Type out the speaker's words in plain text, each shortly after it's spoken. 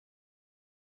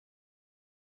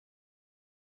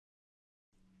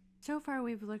So far,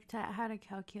 we've looked at how to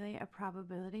calculate a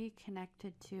probability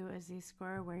connected to a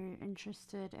z-score where you're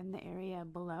interested in the area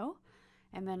below,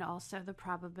 and then also the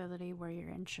probability where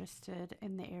you're interested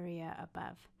in the area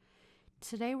above.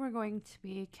 Today, we're going to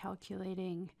be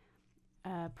calculating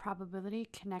a probability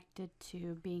connected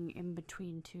to being in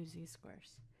between two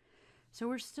z-scores. So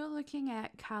we're still looking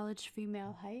at college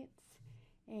female heights,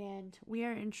 and we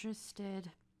are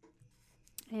interested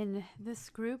in this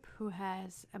group who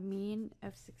has a mean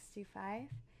of 65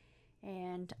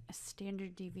 and a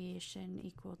standard deviation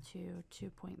equal to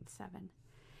 2.7.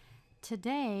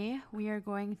 Today, we are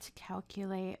going to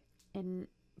calculate a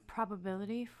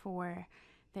probability for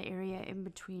the area in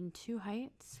between two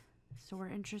heights. So we're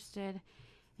interested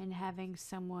in having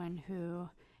someone who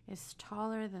is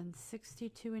taller than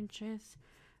 62 inches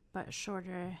but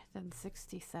shorter than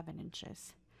 67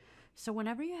 inches. So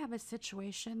whenever you have a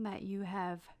situation that you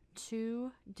have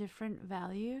two different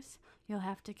values, you'll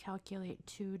have to calculate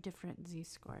two different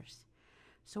z-scores.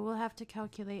 So we'll have to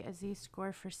calculate a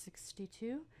z-score for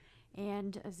 62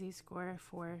 and a z-score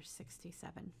for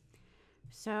 67.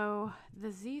 So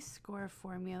the z-score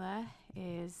formula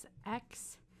is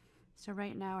x. So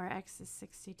right now our x is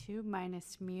 62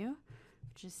 minus mu,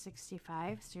 which is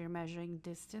 65. So you're measuring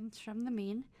distance from the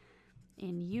mean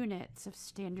in units of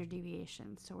standard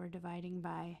deviation. So we're dividing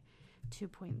by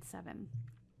 2.7.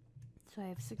 So I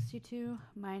have 62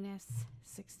 minus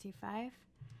 65,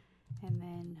 and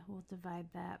then we'll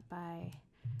divide that by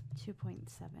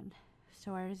 2.7.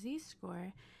 So our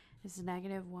z-score is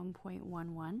negative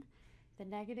 1.11. The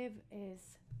negative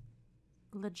is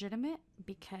legitimate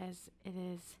because it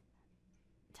is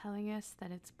telling us that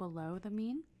it's below the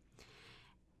mean.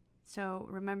 So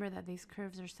remember that these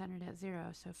curves are centered at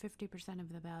 0, so 50%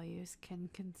 of the values can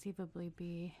conceivably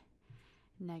be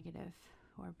negative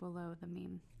or below the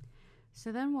mean.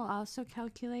 So then we'll also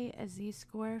calculate a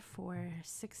z-score for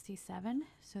 67,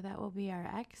 so that will be our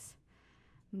x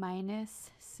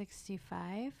minus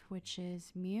 65, which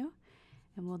is mu,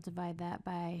 and we'll divide that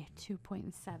by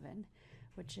 2.7,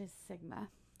 which is sigma.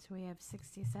 So we have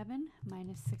 67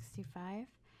 minus 65,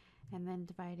 and then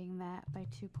dividing that by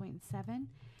 2.7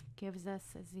 gives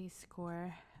us a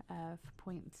z-score of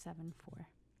 0.74.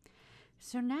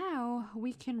 So now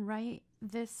we can write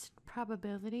this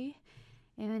probability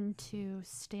into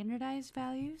standardized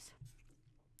values.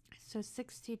 So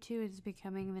 62 is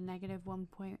becoming the negative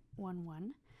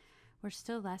 1.11. We're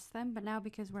still less than, but now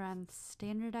because we're on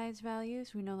standardized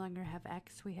values, we no longer have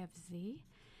x, we have z.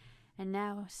 And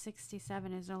now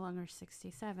 67 is no longer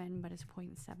 67, but is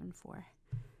 0.74.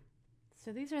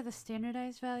 So these are the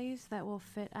standardized values that will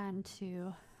fit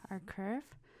onto our curve,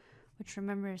 which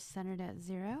remember is centered at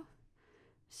 0.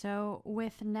 So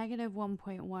with negative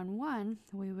 1.11,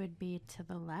 we would be to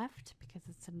the left because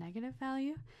it's a negative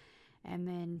value, and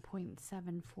then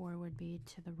 0.74 would be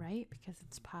to the right because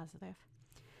it's positive.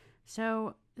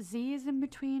 So z is in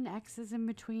between, x is in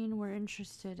between. We're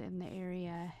interested in the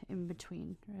area in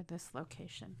between, or this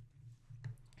location.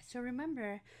 So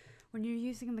remember, when you're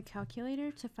using the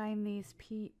calculator to find these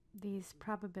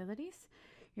probabilities,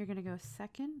 you're going to go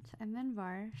second and then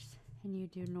vars, and you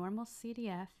do normal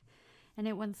CDF, and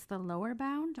it wants the lower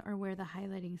bound or where the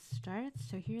highlighting starts.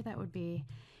 So here that would be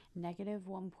negative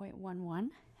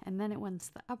 1.11, and then it wants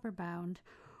the upper bound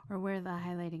or where the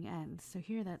highlighting ends. So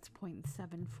here that's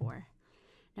 0.74.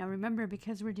 Now remember,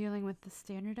 because we're dealing with the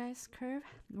standardized curve,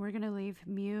 we're going to leave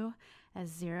mu as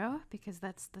 0 because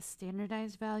that's the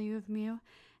standardized value of mu,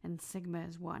 and sigma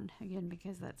is 1, again,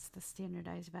 because that's the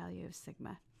standardized value of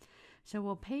sigma. So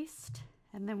we'll paste,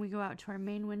 and then we go out to our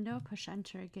main window, push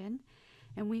enter again,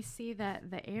 and we see that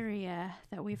the area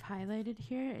that we've highlighted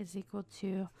here is equal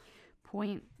to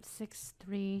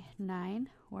 0.639,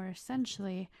 or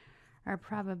essentially our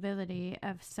probability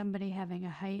of somebody having a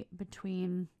height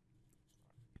between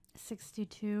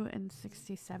 62 and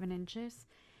 67 inches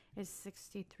is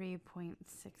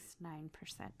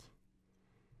 63.69%.